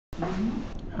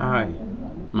Hi,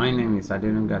 my name is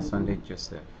Adenunga Sunday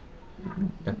Joseph,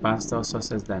 the pastor of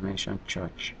Success Dimension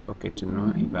Church,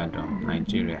 Oketunu, Ibadan,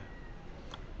 Nigeria.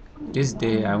 This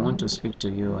day I want to speak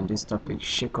to you on this topic,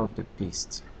 shake off the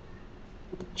beast.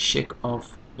 Shake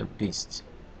off the beast.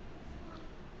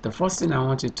 The first thing I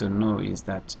want you to know is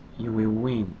that you will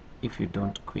win if you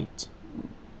don't quit.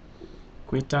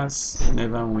 Quitters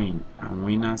never win and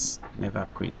winners never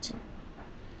quit.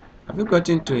 Have you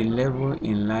gotten to a level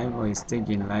in life or a stage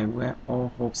in life where all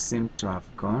hope seems to have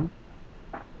gone?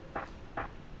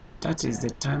 That is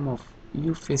the time of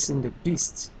you facing the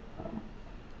beast.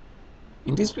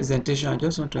 In this presentation, I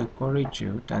just want to encourage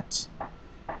you that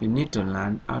you need to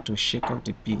learn how to shake off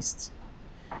the beast.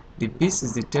 The beast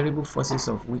is the terrible forces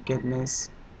of wickedness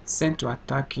sent to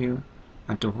attack you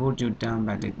and to hold you down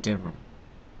by the devil.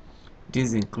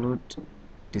 These include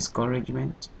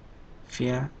discouragement,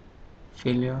 fear,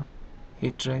 failure,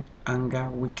 hatred, anger,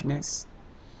 weakness,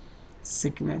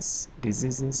 sickness,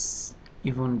 diseases,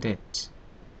 even death.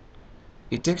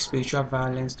 It takes spiritual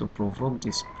violence to provoke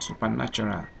the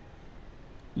supernatural.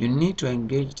 You need to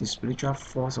engage the spiritual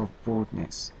force of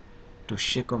boldness to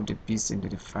shake off the beast into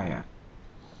the fire.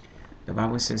 The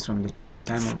Bible says from the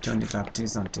time of John the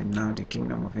Baptist until now, the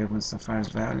kingdom of heaven suffers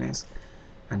violence,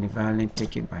 and the violent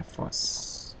take it by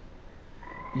force.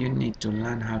 You need to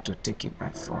learn how to take it by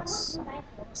force.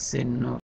 Say no